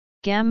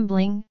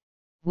Gambling,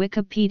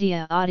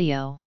 Wikipedia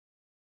audio.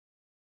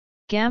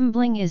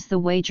 Gambling is the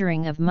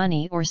wagering of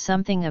money or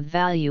something of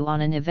value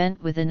on an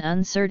event with an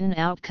uncertain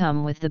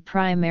outcome with the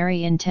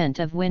primary intent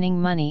of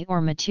winning money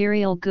or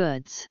material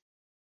goods.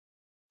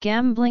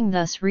 Gambling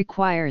thus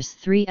requires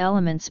three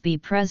elements be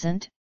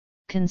present: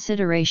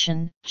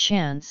 consideration,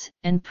 chance,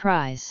 and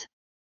prize.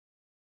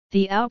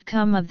 The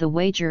outcome of the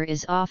wager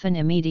is often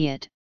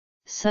immediate,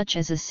 such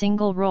as a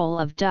single roll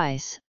of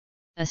dice,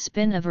 a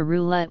spin of a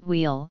roulette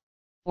wheel,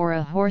 or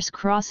a horse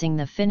crossing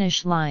the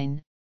finish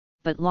line,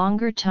 but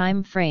longer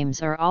time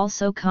frames are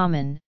also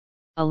common,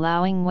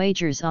 allowing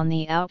wagers on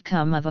the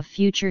outcome of a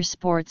future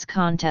sports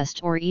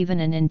contest or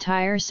even an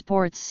entire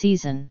sports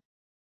season.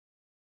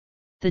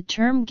 The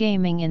term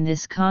gaming in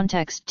this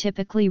context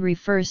typically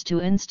refers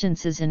to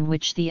instances in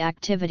which the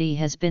activity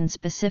has been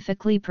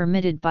specifically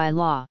permitted by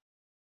law.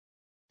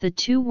 The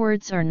two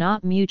words are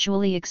not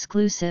mutually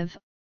exclusive,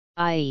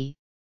 i.e.,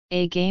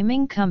 a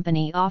gaming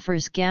company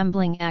offers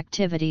gambling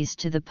activities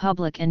to the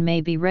public and may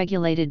be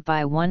regulated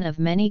by one of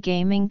many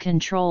gaming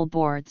control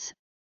boards,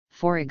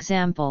 for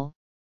example,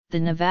 the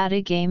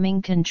Nevada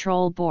Gaming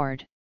Control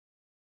Board.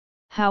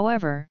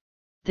 However,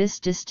 this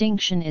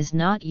distinction is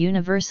not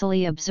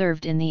universally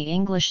observed in the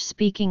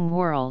English-speaking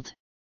world.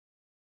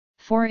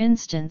 For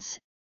instance,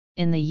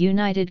 in the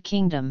United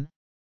Kingdom,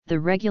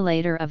 the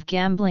regulator of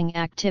gambling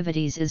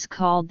activities is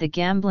called the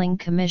Gambling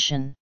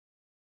Commission.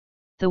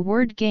 The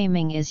word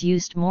gaming is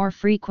used more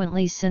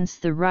frequently since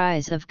the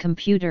rise of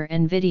computer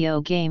and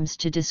video games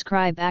to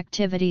describe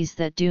activities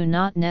that do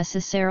not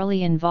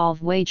necessarily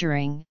involve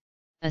wagering,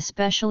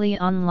 especially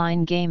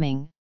online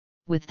gaming,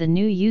 with the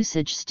new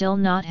usage still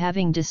not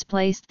having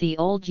displaced the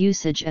old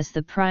usage as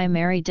the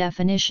primary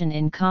definition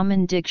in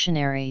common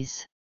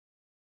dictionaries.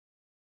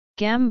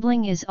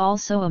 Gambling is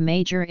also a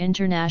major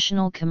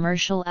international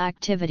commercial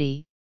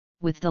activity,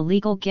 with the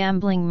legal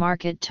gambling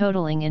market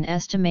totaling an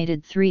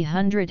estimated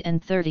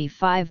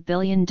 $335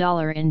 billion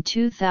in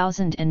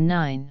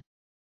 2009.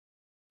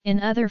 In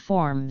other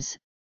forms,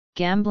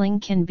 gambling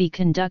can be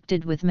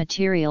conducted with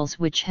materials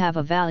which have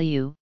a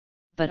value,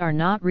 but are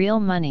not real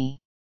money.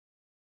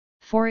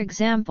 For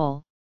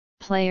example,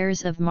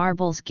 players of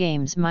marbles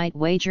games might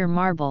wager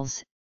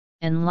marbles,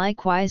 and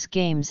likewise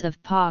games of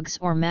Pogs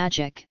or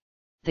Magic.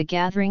 The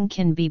gathering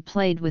can be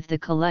played with the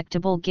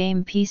collectible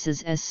game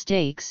pieces as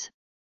stakes,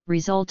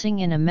 resulting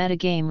in a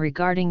metagame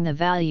regarding the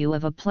value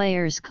of a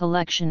player's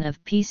collection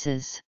of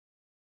pieces.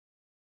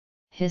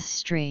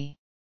 History.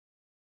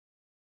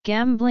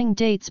 Gambling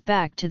dates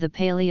back to the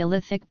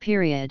Paleolithic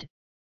period,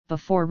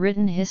 before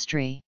written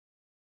history.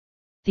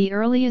 The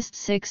earliest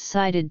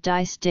six-sided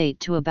dice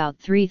date to about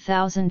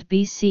 3000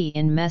 BC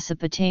in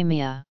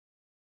Mesopotamia.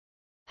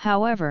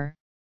 However,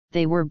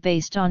 they were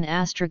based on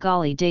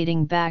astrogally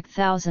dating back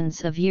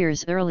thousands of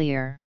years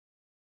earlier.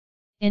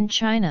 In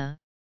China,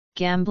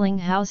 gambling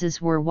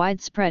houses were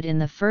widespread in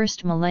the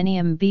first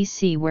millennium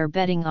BC, where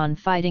betting on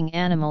fighting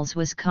animals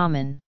was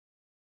common.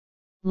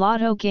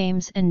 Lotto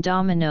games and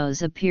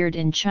dominoes appeared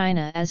in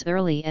China as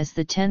early as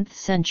the 10th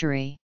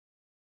century.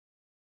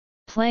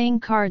 Playing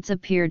cards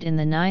appeared in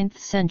the 9th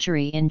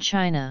century in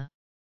China.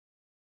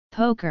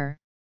 Poker,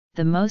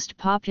 the most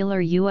popular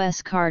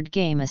U.S. card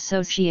game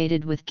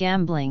associated with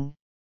gambling,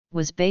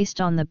 was based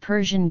on the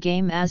Persian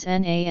game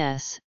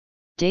as-nas,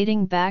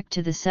 dating back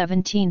to the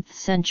 17th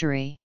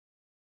century.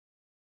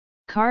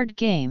 Card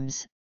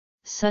games,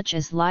 such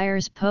as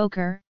Liar's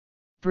Poker,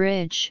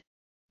 Bridge,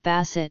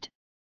 Basset,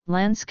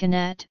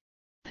 Lansquenet,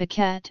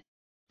 Piquet,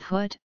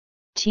 Put,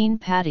 Teen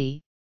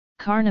Patty,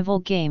 carnival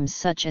games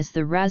such as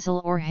the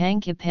Razzle or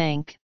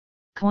Hanky-Pank,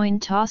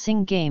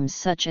 coin-tossing games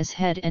such as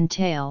Head and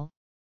Tail,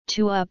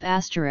 Two-Up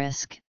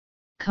Asterisk,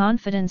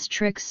 confidence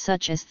tricks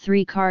such as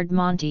Three-Card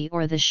Monte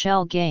or the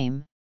Shell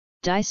game,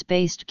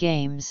 dice-based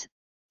games,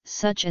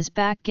 such as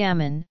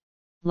Backgammon,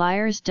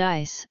 Liar's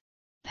Dice,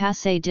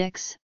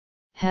 Passe-Dix,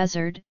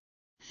 Hazard,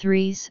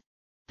 Threes,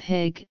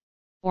 Pig,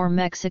 or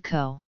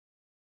Mexico.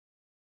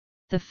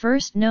 The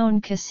first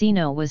known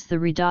casino was the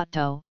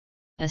Ridotto,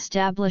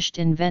 established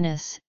in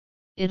Venice,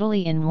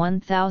 Italy in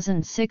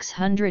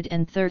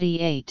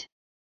 1638.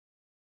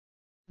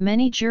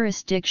 Many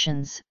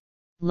jurisdictions,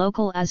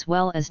 local as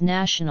well as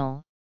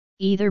national,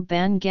 either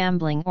ban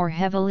gambling or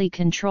heavily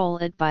control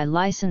it by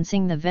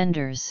licensing the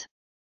vendors.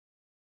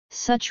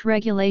 Such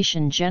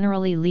regulation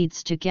generally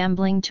leads to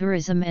gambling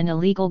tourism and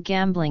illegal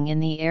gambling in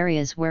the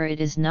areas where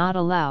it is not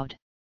allowed.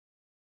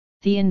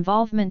 The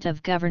involvement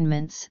of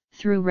governments,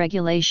 through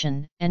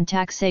regulation and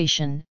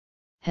taxation,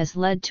 has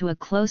led to a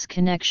close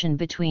connection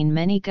between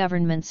many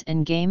governments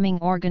and gaming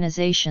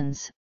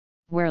organizations,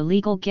 where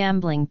legal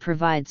gambling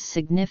provides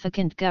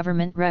significant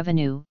government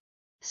revenue,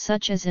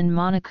 such as in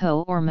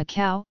Monaco or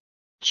Macau,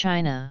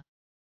 China.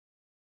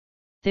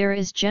 There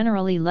is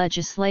generally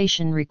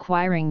legislation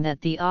requiring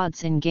that the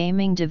odds in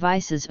gaming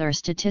devices are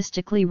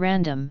statistically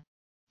random,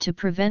 to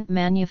prevent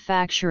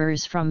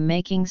manufacturers from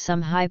making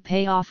some high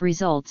payoff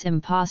results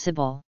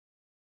impossible.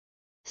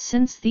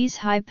 Since these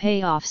high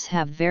payoffs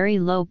have very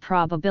low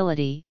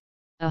probability,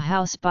 a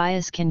house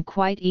bias can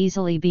quite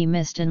easily be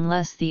missed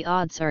unless the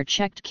odds are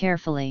checked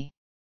carefully.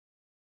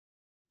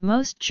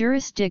 Most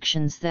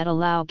jurisdictions that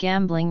allow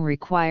gambling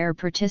require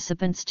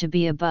participants to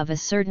be above a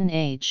certain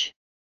age.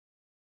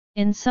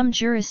 In some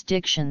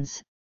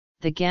jurisdictions,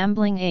 the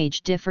gambling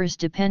age differs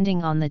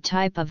depending on the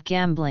type of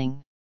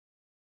gambling.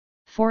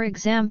 For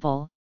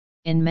example,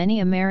 in many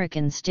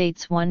American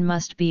states one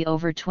must be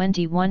over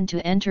 21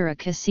 to enter a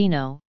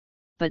casino,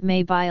 but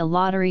may buy a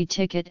lottery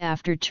ticket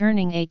after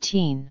turning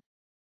 18.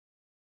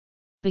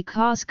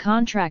 Because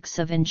contracts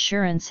of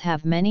insurance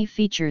have many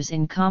features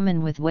in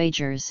common with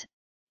wagers,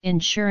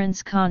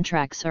 insurance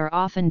contracts are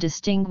often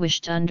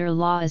distinguished under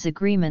law as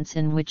agreements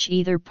in which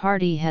either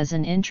party has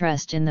an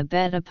interest in the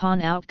bet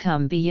upon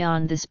outcome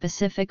beyond the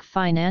specific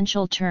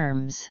financial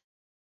terms.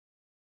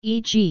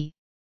 E.g.,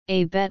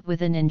 a bet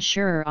with an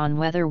insurer on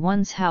whether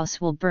one's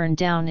house will burn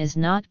down is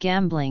not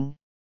gambling,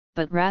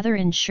 but rather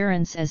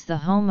insurance, as the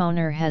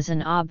homeowner has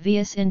an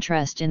obvious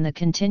interest in the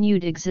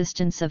continued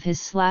existence of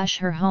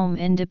his/her home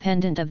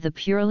independent of the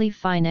purely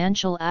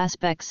financial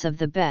aspects of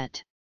the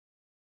bet.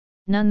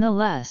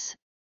 Nonetheless,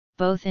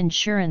 both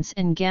insurance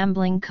and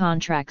gambling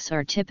contracts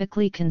are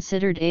typically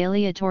considered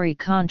aleatory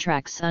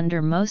contracts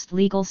under most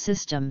legal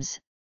systems,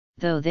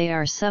 though they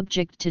are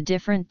subject to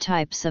different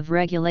types of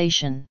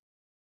regulation.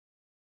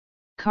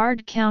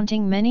 Card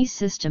counting: many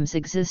systems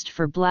exist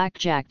for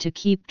blackjack to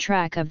keep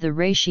track of the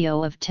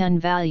ratio of 10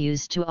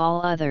 values to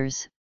all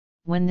others.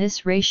 When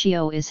this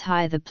ratio is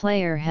high, the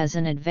player has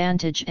an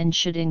advantage and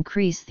should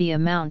increase the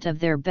amount of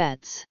their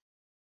bets.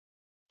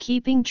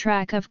 Keeping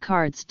track of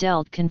cards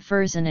dealt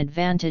confers an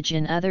advantage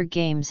in other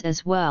games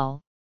as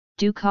well.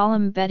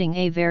 Do-column betting: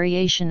 a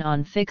variation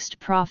on fixed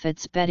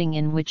profits betting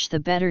in which the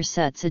bettor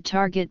sets a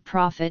target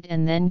profit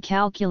and then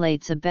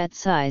calculates a bet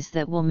size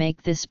that will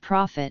make this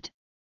profit,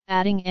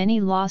 adding any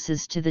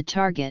losses to the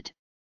target.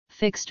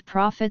 Fixed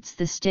profits: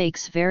 the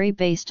stakes vary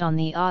based on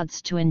the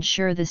odds to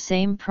ensure the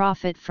same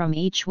profit from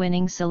each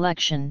winning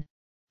selection.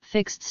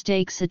 Fixed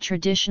stakes: a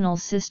traditional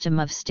system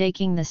of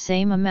staking the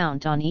same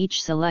amount on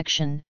each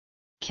selection.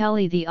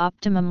 Kelly: the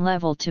optimum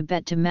level to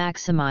bet to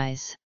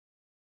maximize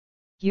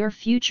your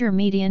future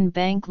median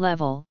bank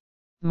level.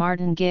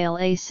 Martingale: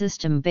 a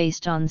system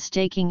based on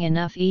staking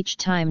enough each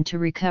time to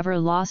recover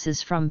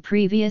losses from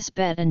previous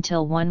bet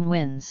until one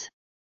wins.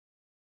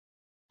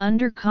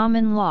 Under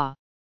common law,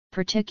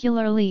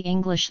 particularly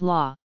English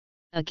law,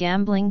 a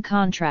gambling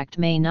contract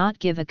may not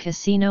give a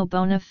casino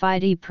bona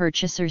fide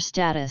purchaser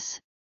status,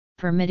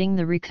 permitting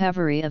the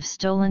recovery of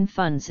stolen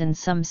funds in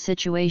some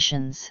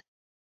situations.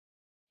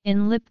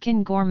 In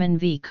Lipkin Gorman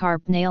v.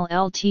 Carpnail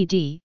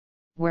Ltd.,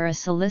 where a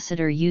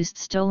solicitor used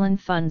stolen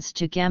funds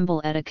to gamble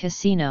at a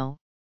casino,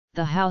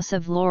 the House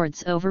of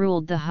Lords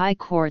overruled the High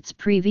Court's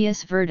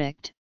previous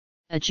verdict,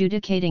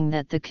 adjudicating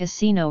that the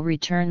casino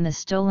return the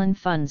stolen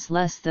funds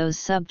less those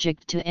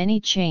subject to any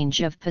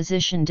change of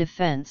position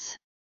defense.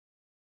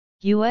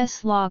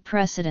 U.S. law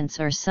precedents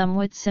are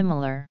somewhat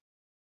similar.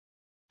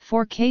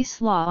 For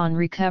case law on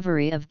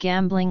recovery of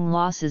gambling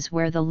losses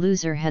where the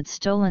loser had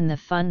stolen the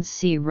funds,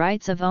 see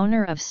rights of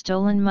owner of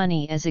stolen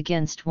money as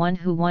against one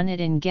who won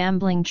it in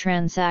gambling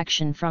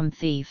transaction from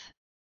thief.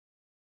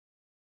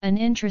 An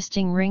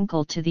interesting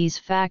wrinkle to these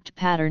fact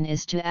pattern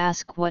is to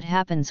ask what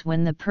happens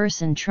when the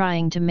person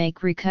trying to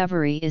make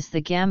recovery is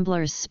the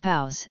gambler's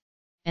spouse,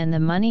 and the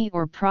money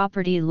or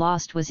property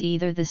lost was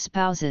either the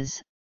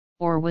spouse's,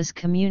 or was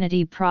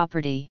community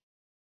property.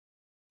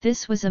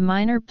 This was a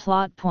minor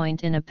plot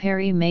point in a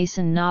Perry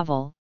Mason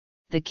novel,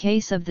 The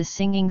Case of the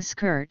Singing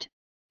Skirt,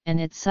 and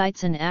it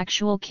cites an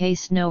actual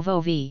case Novo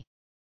v.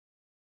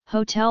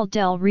 Hotel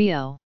del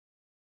Rio.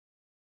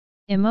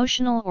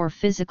 Emotional or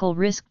physical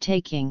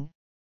risk-taking,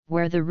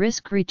 where the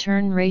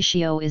risk-return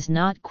ratio is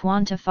not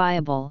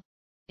quantifiable.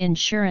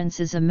 Insurance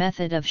is a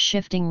method of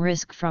shifting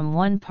risk from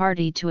one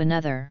party to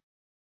another.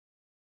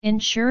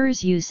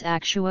 Insurers use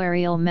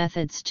actuarial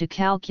methods to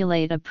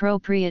calculate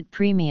appropriate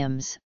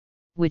premiums,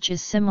 which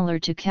is similar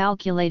to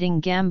calculating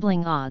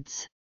gambling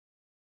odds.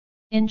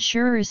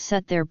 Insurers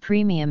set their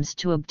premiums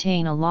to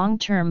obtain a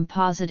long-term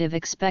positive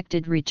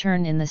expected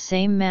return in the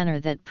same manner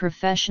that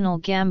professional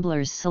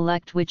gamblers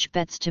select which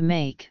bets to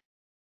make.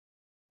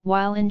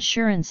 While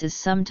insurance is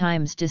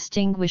sometimes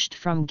distinguished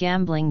from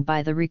gambling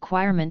by the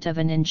requirement of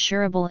an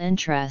insurable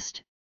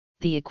interest,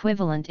 the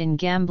equivalent in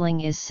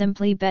gambling is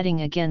simply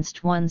betting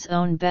against one's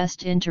own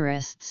best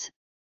interests,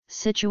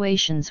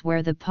 situations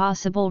where the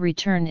possible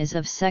return is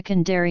of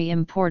secondary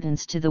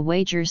importance to the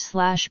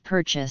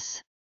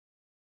wager/purchase.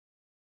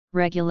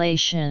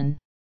 Regulation.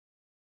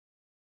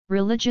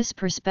 Religious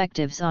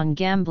perspectives on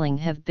gambling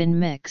have been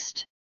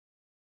mixed.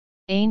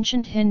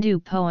 Ancient Hindu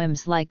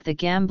poems like the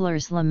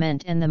Gambler's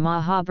Lament and the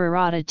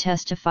Mahabharata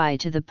testify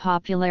to the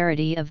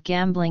popularity of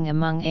gambling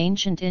among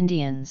ancient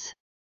Indians.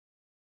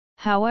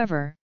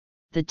 However,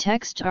 the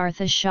text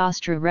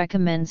Arthashastra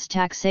recommends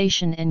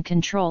taxation and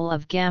control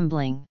of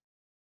gambling.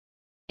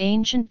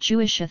 Ancient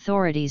Jewish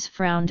authorities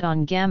frowned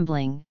on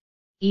gambling,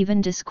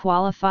 even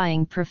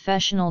disqualifying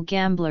professional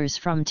gamblers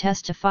from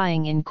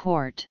testifying in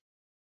court.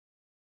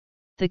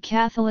 The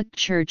Catholic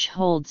Church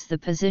holds the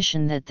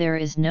position that there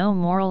is no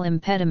moral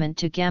impediment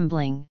to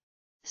gambling,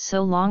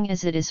 so long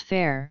as it is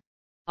fair,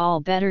 all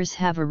bettors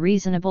have a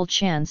reasonable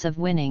chance of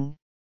winning,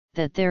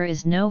 that there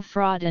is no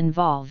fraud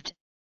involved,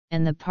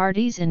 and the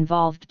parties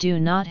involved do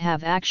not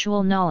have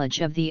actual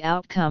knowledge of the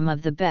outcome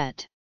of the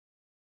bet.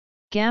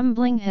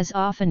 Gambling has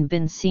often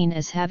been seen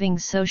as having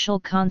social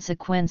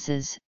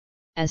consequences,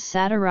 as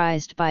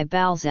satirized by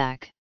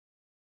Balzac.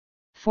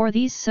 For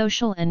these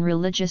social and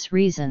religious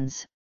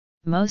reasons,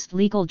 most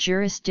legal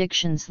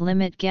jurisdictions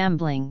limit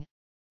gambling,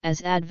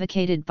 as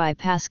advocated by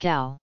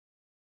Pascal.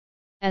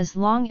 As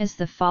long as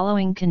the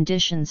following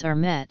conditions are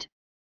met,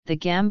 the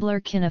gambler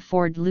can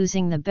afford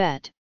losing the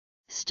bet,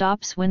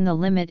 stops when the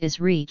limit is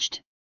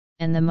reached,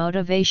 and the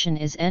motivation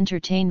is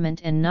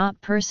entertainment and not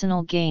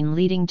personal gain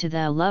leading to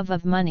the love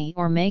of money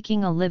or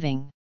making a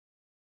living.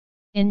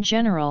 In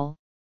general,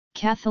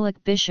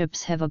 Catholic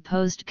bishops have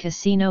opposed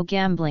casino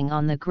gambling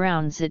on the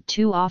grounds it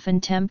too often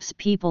tempts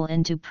people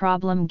into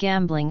problem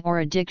gambling or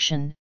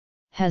addiction,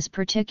 has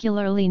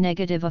particularly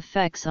negative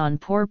effects on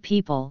poor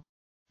people.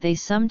 They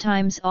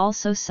sometimes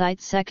also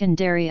cite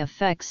secondary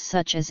effects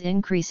such as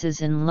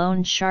increases in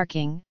loan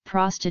sharking,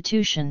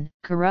 prostitution,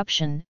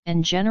 corruption,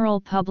 and general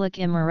public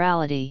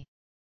immorality.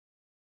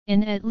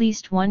 In at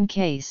least one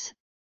case,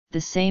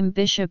 the same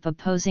bishop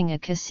opposing a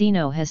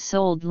casino has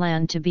sold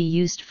land to be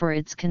used for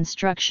its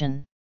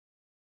construction.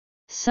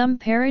 Some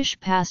parish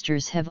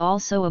pastors have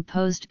also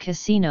opposed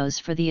casinos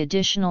for the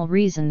additional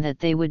reason that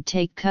they would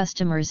take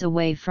customers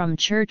away from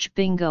church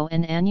bingo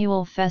and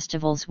annual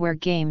festivals where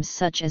games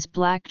such as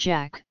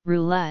blackjack,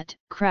 roulette,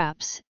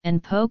 craps,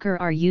 and poker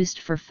are used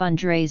for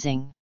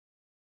fundraising.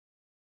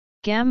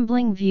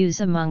 Gambling views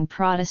among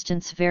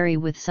Protestants vary,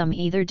 with some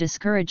either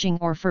discouraging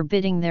or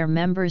forbidding their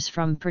members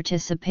from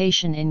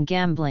participation in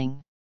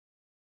gambling.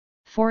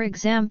 For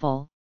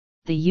example,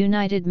 the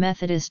United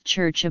Methodist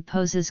Church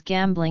opposes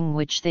gambling,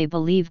 which they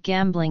believe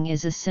gambling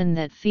is a sin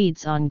that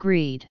feeds on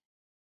greed.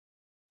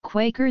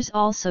 Quakers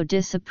also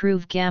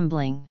disapprove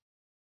gambling.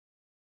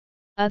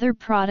 Other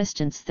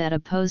Protestants that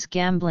oppose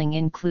gambling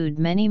include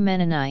many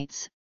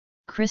Mennonites,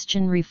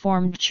 Christian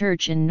Reformed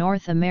Church in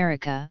North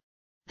America,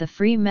 the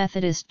Free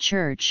Methodist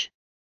Church,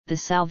 the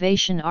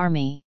Salvation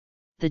Army,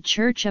 the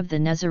Church of the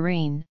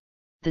Nazarene,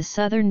 the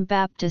Southern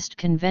Baptist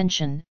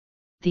Convention,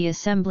 the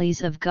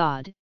Assemblies of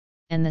God,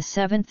 and the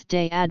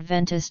Seventh-day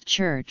Adventist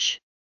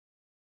Church.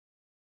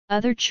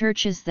 Other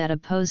churches that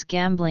oppose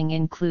gambling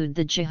include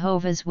the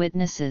Jehovah's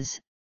Witnesses,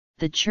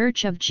 the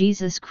Church of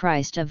Jesus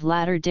Christ of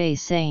Latter-day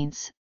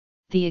Saints,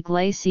 the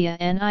Iglesia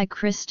Ni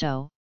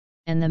Cristo,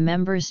 and the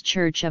Members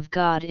Church of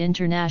God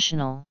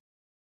International.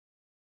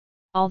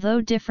 Although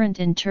different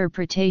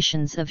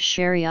interpretations of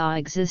Sharia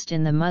exist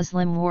in the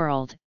Muslim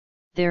world,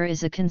 there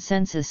is a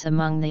consensus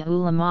among the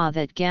ulama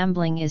that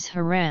gambling is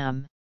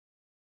haram.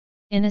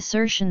 In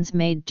assertions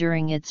made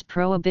during its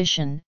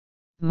prohibition,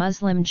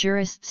 Muslim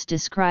jurists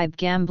describe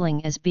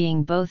gambling as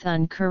being both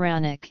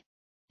un-Quranic,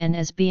 and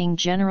as being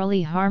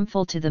generally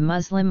harmful to the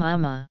Muslim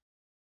Ummah.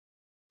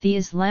 The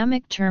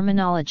Islamic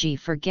terminology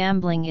for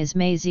gambling is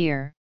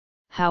maisir,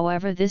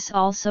 however this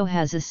also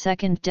has a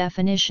second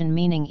definition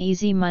meaning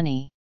easy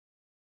money.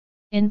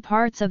 In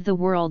parts of the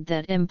world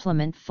that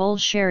implement full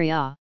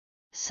Sharia,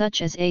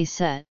 such as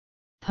ASET,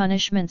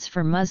 punishments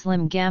for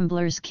Muslim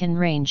gamblers can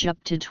range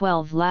up to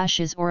 12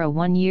 lashes or a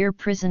 1-year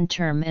prison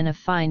term and a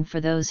fine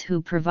for those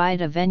who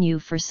provide a venue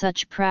for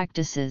such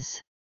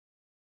practices.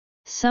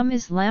 Some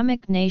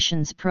Islamic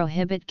nations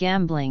prohibit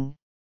gambling,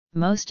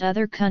 most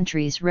other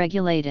countries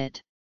regulate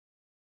it.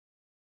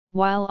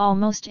 While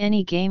almost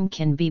any game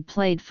can be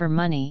played for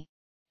money,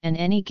 and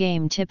any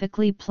game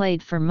typically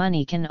played for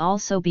money can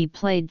also be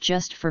played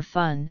just for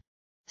fun,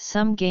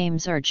 some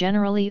games are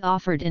generally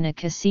offered in a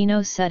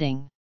casino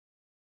setting.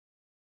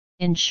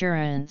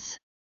 Insurance.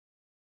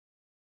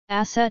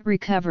 Asset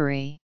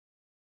recovery.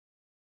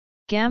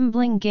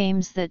 Gambling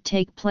games that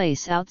take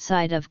place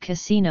outside of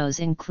casinos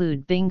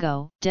include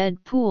bingo,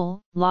 dead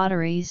pool,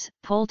 lotteries,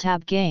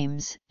 pull-tab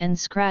games, and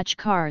scratch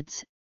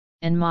cards,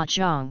 and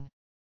mahjong.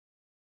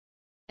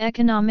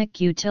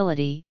 Economic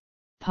utility,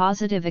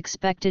 positive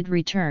expected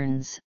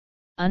returns,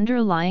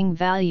 underlying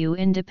value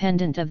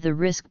independent of the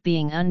risk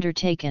being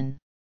undertaken.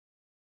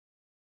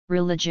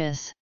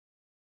 Religious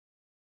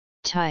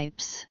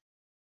types.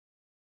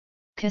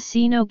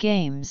 Casino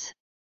games,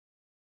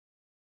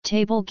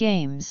 table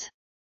games,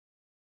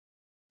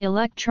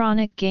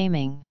 electronic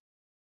gaming.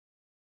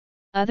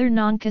 Other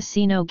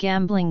non-casino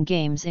gambling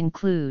games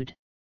include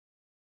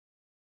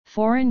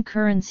foreign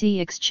currency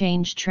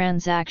exchange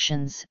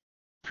transactions,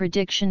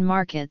 prediction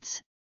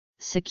markets,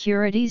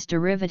 securities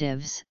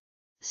derivatives,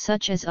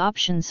 such as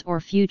options or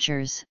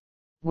futures,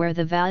 where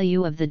the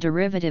value of the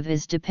derivative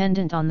is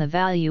dependent on the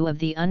value of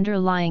the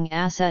underlying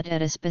asset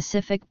at a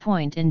specific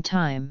point in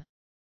time.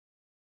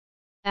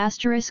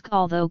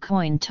 Although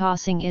coin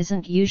tossing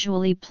isn't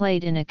usually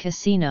played in a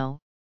casino,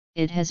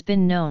 it has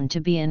been known to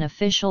be an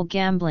official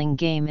gambling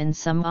game in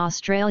some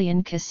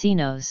Australian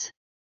casinos.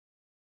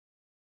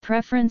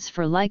 Preference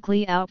for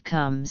likely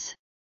outcomes.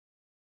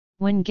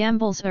 When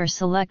gambles are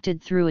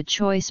selected through a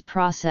choice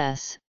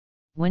process,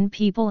 when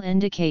people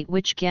indicate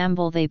which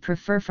gamble they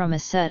prefer from a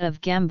set of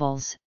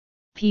gambles,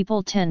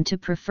 people tend to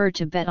prefer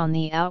to bet on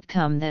the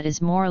outcome that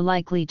is more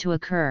likely to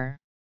occur.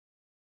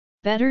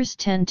 Bettors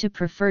tend to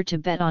prefer to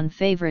bet on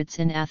favorites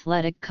in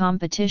athletic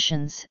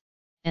competitions,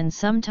 and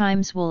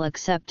sometimes will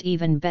accept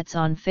even bets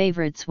on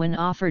favorites when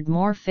offered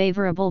more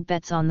favorable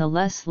bets on the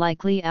less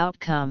likely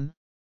outcome.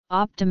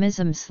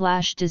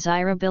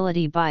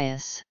 Optimism/desirability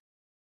bias.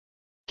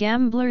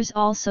 Gamblers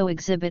also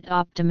exhibit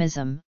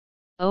optimism,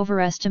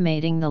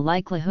 overestimating the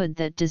likelihood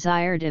that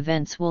desired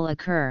events will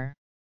occur.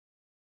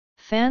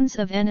 Fans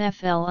of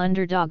NFL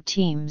underdog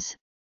teams,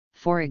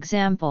 for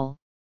example,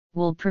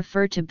 will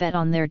prefer to bet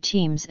on their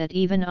teams at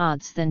even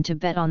odds than to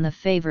bet on the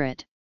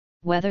favorite,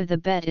 whether the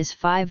bet is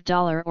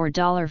 $5 or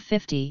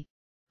 $50.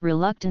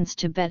 Reluctance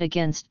to bet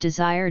against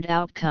desired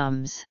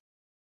outcomes.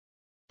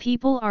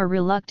 People are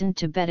reluctant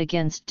to bet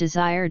against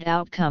desired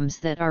outcomes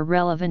that are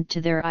relevant to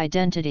their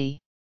identity.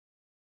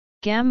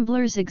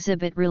 Gamblers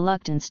exhibit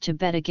reluctance to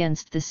bet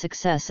against the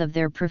success of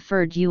their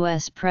preferred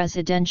U.S.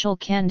 presidential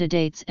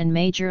candidates and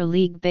Major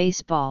League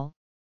Baseball,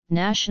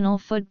 National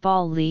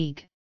Football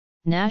League,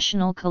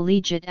 National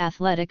Collegiate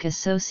Athletic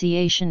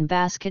Association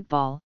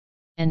basketball,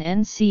 and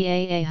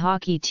NCAA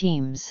hockey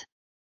teams.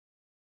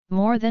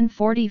 More than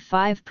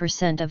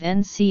 45% of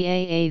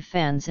NCAA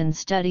fans in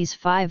studies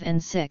 5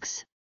 and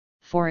 6,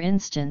 for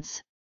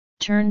instance,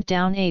 turned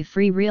down a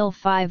free real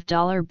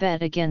 $5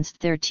 bet against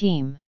their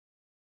team.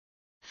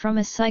 From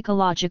a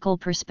psychological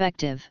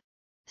perspective,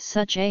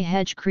 such a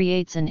hedge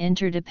creates an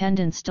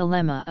interdependence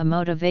dilemma, a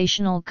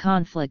motivational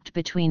conflict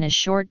between a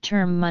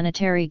short-term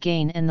monetary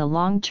gain and the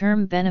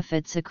long-term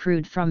benefits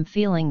accrued from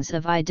feelings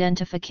of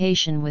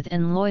identification with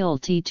and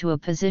loyalty to a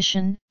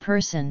position,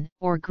 person,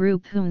 or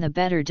group whom the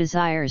bettor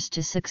desires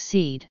to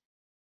succeed.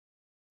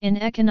 In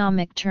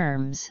economic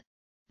terms,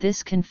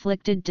 this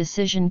conflicted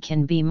decision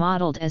can be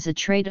modeled as a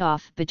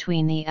trade-off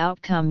between the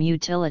outcome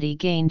utility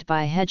gained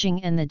by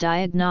hedging and the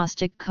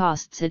diagnostic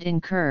costs it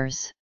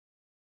incurs.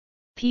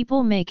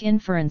 People make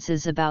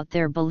inferences about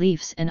their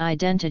beliefs and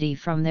identity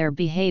from their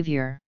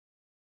behavior.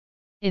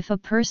 If a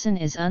person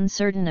is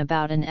uncertain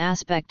about an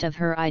aspect of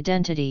her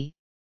identity,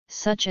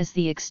 such as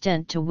the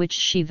extent to which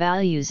she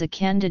values a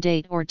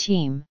candidate or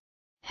team,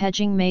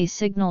 hedging may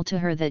signal to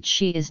her that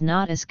she is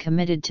not as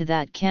committed to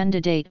that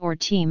candidate or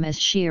team as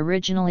she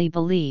originally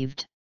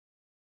believed.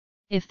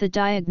 If the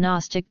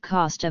diagnostic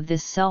cost of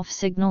this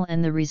self-signal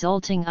and the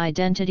resulting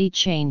identity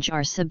change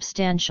are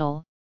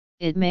substantial,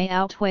 it may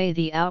outweigh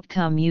the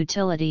outcome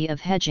utility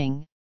of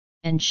hedging,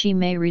 and she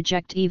may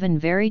reject even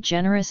very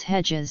generous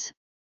hedges.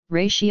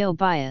 Ratio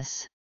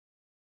bias.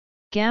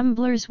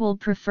 Gamblers will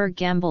prefer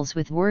gambles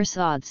with worse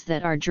odds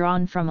that are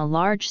drawn from a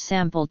large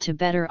sample to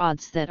better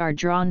odds that are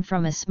drawn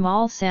from a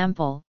small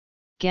sample.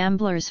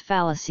 Gambler's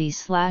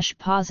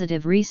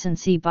fallacy/positive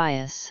recency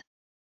bias.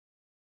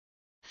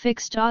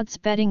 Fixed odds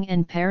betting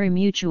and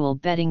pari-mutuel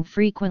betting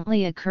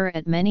frequently occur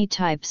at many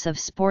types of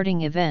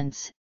sporting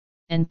events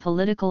and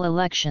political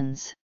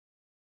elections.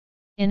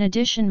 In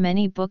addition,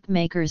 many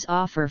bookmakers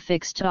offer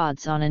fixed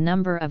odds on a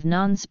number of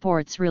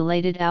non-sports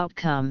related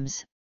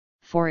outcomes.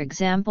 For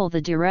example, the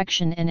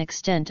direction and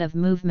extent of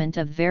movement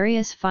of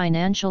various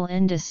financial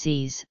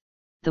indices,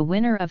 the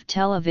winner of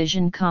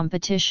television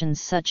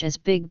competitions such as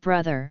Big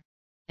Brother,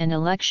 and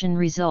election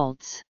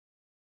results.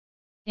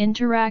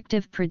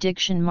 Interactive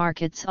prediction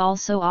markets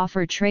also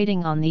offer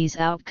trading on these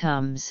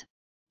outcomes,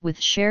 with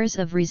shares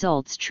of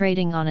results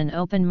trading on an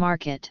open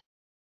market.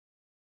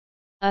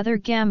 Other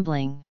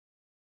gambling.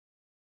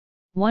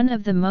 One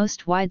of the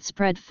most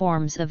widespread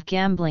forms of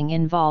gambling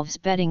involves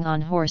betting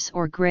on horse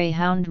or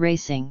greyhound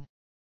racing.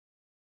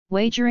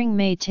 Wagering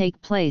may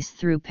take place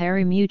through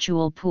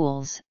pari-mutuel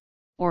pools,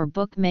 or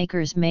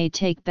bookmakers may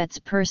take bets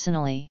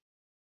personally.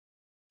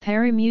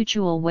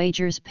 Pari-mutuel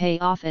wagers pay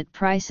off at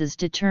prices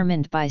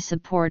determined by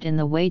support in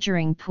the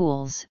wagering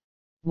pools,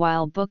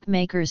 while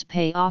bookmakers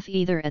pay off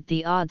either at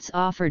the odds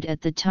offered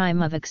at the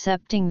time of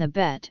accepting the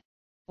bet,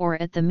 or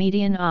at the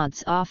median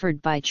odds offered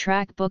by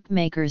track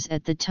bookmakers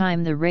at the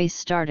time the race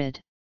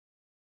started.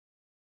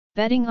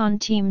 Betting on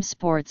team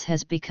sports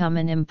has become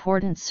an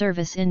important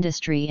service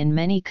industry in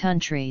many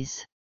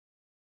countries.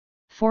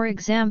 For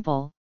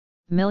example,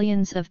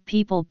 millions of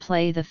people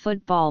play the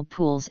football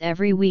pools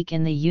every week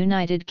in the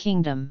United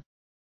Kingdom.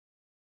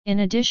 In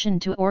addition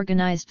to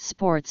organized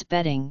sports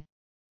betting,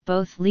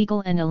 both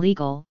legal and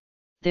illegal,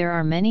 there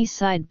are many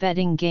side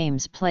betting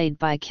games played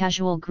by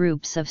casual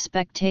groups of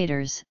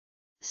spectators,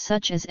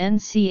 such as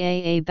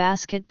NCAA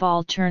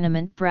basketball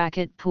tournament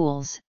bracket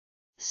pools,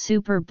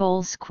 Super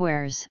Bowl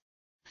squares,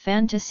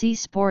 fantasy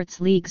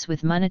sports leagues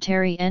with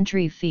monetary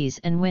entry fees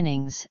and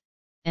winnings,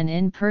 and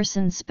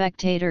in-person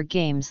spectator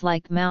games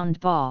like Mound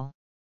Ball.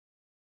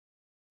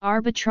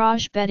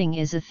 Arbitrage betting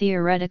is a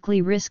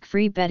theoretically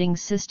risk-free betting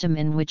system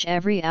in which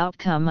every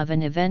outcome of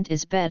an event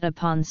is bet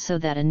upon so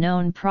that a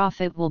known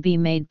profit will be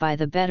made by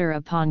the bettor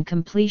upon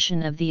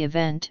completion of the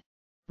event,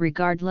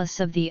 regardless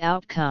of the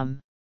outcome.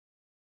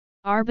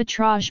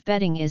 Arbitrage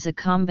betting is a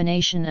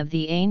combination of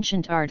the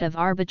ancient art of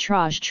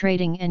arbitrage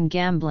trading and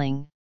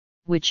gambling,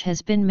 which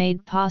has been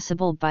made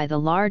possible by the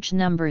large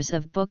numbers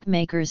of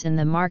bookmakers in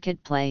the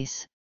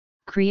marketplace,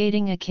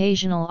 creating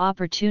occasional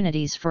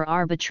opportunities for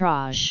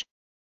arbitrage.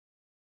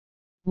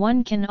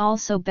 One can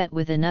also bet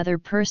with another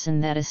person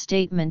that a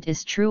statement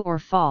is true or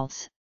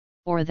false,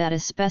 or that a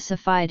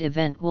specified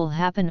event will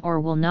happen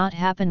or will not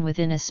happen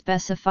within a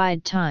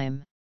specified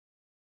time.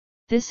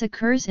 This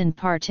occurs in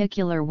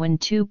particular when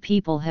two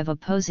people have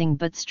opposing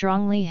but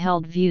strongly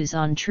held views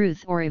on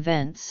truth or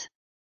events.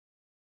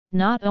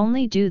 Not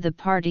only do the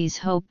parties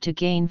hope to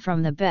gain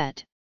from the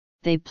bet,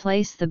 they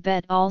place the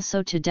bet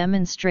also to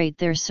demonstrate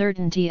their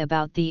certainty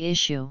about the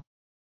issue.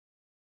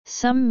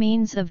 Some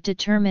means of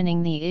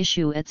determining the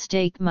issue at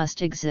stake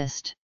must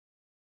exist.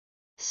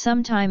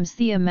 Sometimes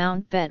the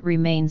amount bet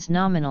remains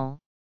nominal,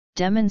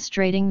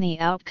 demonstrating the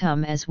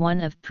outcome as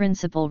one of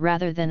principle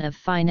rather than of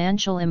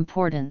financial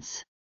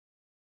importance.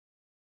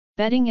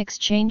 Betting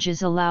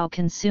exchanges allow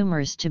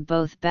consumers to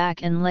both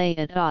back and lay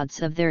at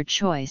odds of their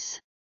choice.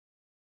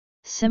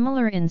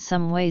 Similar in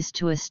some ways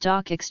to a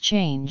stock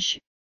exchange,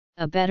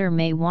 a bettor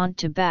may want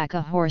to back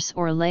a horse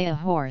or lay a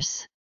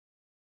horse.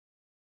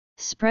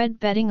 Spread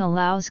betting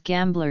allows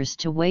gamblers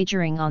to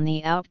wagering on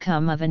the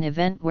outcome of an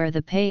event where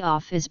the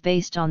payoff is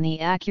based on the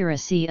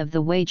accuracy of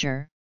the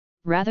wager,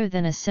 rather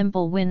than a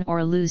simple win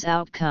or lose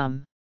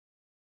outcome.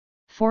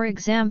 For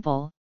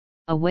example,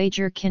 a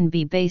wager can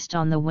be based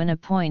on when a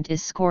point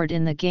is scored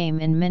in the game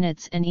in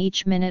minutes, and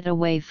each minute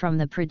away from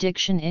the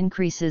prediction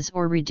increases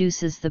or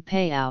reduces the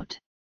payout.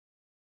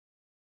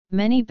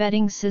 Many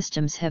betting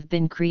systems have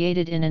been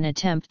created in an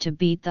attempt to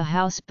beat the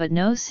house, but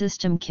no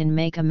system can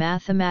make a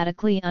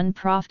mathematically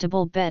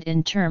unprofitable bet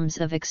in terms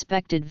of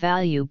expected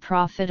value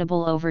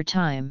profitable over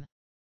time.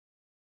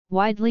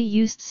 Widely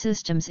used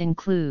systems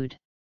include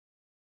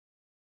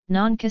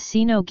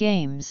non-casino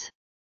games.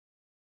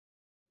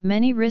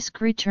 Many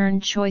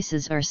risk-return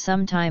choices are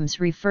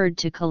sometimes referred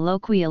to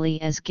colloquially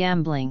as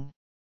gambling.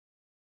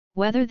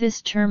 Whether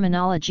this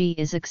terminology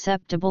is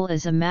acceptable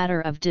is a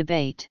matter of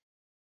debate.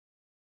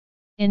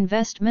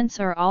 Investments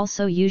are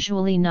also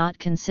usually not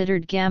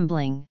considered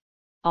gambling,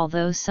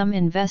 although some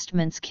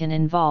investments can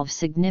involve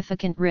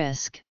significant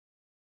risk.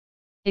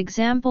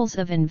 Examples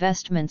of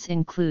investments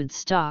include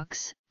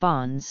stocks,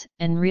 bonds,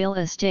 and real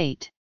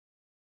estate.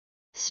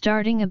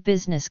 Starting a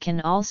business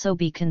can also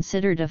be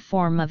considered a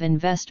form of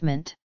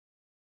investment.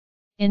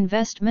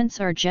 Investments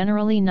are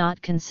generally not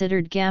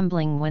considered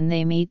gambling when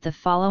they meet the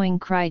following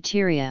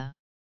criteria.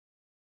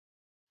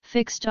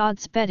 Fixed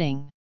odds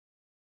betting.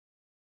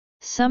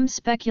 Some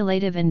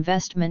speculative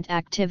investment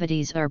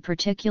activities are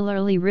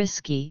particularly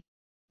risky,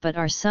 but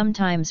are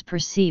sometimes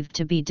perceived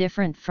to be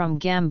different from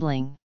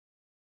gambling.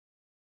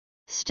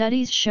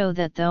 Studies show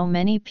that though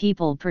many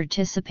people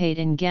participate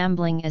in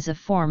gambling as a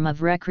form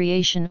of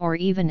recreation or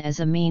even as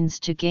a means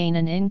to gain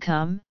an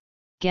income,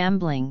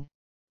 gambling,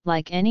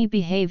 like any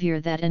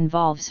behavior that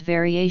involves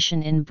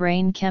variation in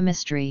brain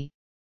chemistry,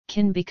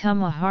 can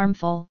become a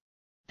harmful,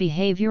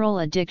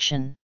 behavioral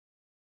addiction.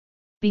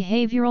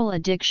 Behavioral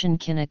addiction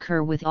can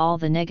occur with all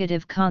the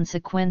negative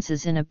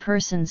consequences in a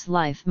person's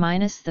life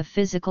minus the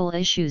physical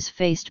issues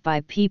faced by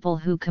people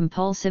who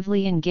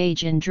compulsively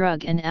engage in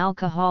drug and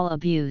alcohol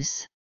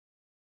abuse.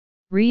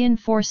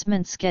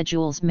 Reinforcement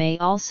schedules may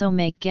also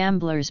make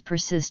gamblers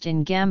persist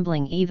in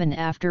gambling even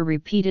after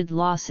repeated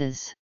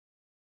losses.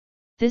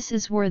 This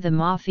is where the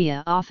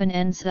mafia often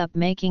ends up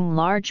making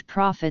large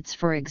profits.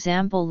 For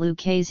example,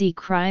 Lucchese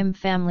crime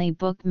family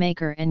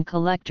bookmaker and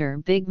collector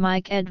Big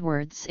Mike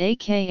Edwards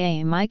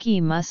aka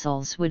Mikey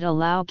Muscles would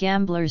allow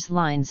gamblers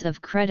lines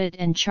of credit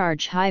and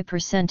charge high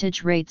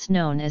percentage rates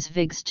known as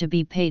VIGs to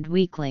be paid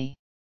weekly.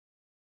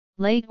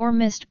 Late or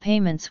missed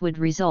payments would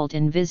result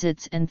in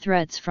visits and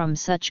threats from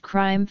such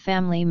crime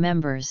family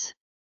members.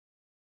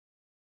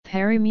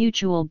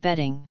 Parimutuel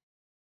betting.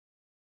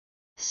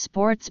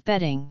 Sports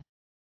betting.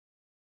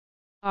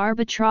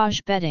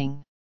 Arbitrage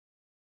betting.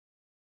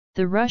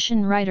 The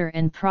Russian writer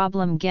and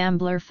problem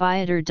gambler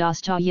Fyodor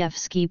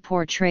Dostoevsky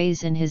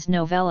portrays in his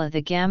novella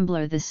The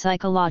Gambler the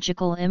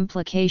psychological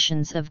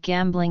implications of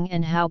gambling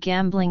and how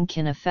gambling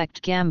can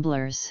affect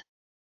gamblers.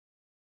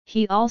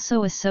 He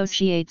also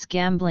associates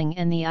gambling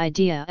and the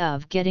idea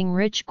of getting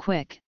rich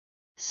quick,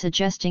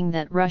 suggesting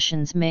that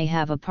Russians may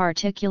have a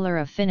particular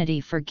affinity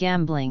for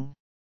gambling.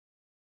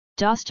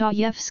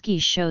 Dostoevsky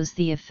shows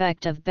the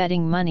effect of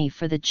betting money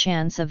for the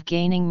chance of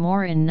gaining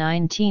more in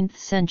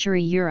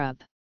 19th-century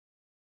Europe.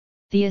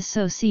 The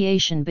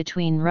association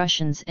between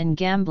Russians and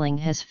gambling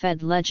has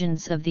fed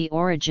legends of the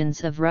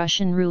origins of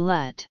Russian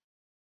roulette.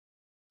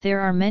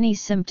 There are many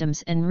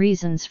symptoms and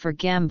reasons for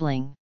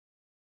gambling.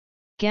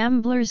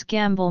 Gamblers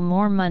gamble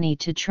more money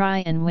to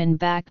try and win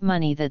back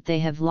money that they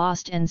have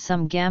lost, and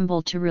some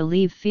gamble to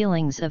relieve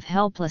feelings of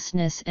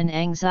helplessness and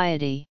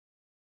anxiety.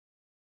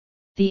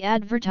 The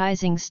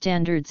Advertising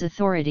Standards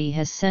Authority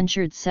has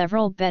censured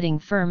several betting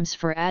firms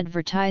for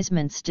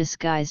advertisements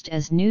disguised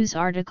as news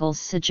articles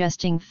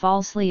suggesting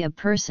falsely a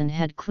person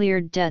had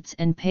cleared debts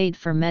and paid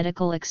for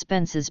medical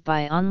expenses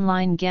by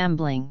online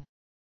gambling.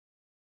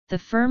 The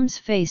firms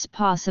face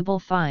possible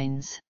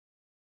fines.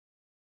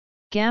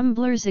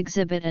 Gamblers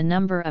exhibit a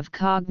number of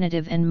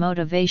cognitive and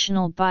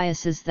motivational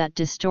biases that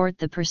distort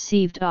the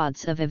perceived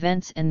odds of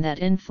events and that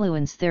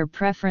influence their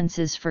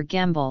preferences for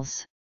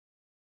gambles.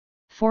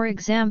 For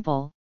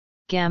example,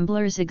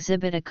 gamblers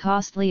exhibit a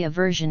costly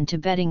aversion to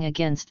betting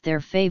against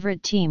their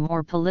favorite team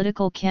or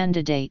political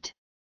candidate.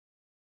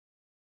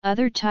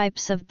 Other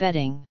types of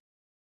betting.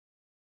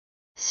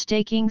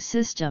 Staking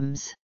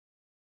systems.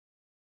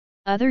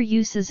 Other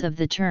uses of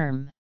the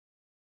term.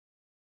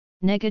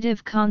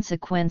 Negative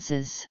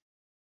consequences.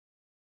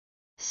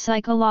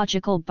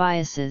 Psychological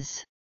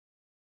biases.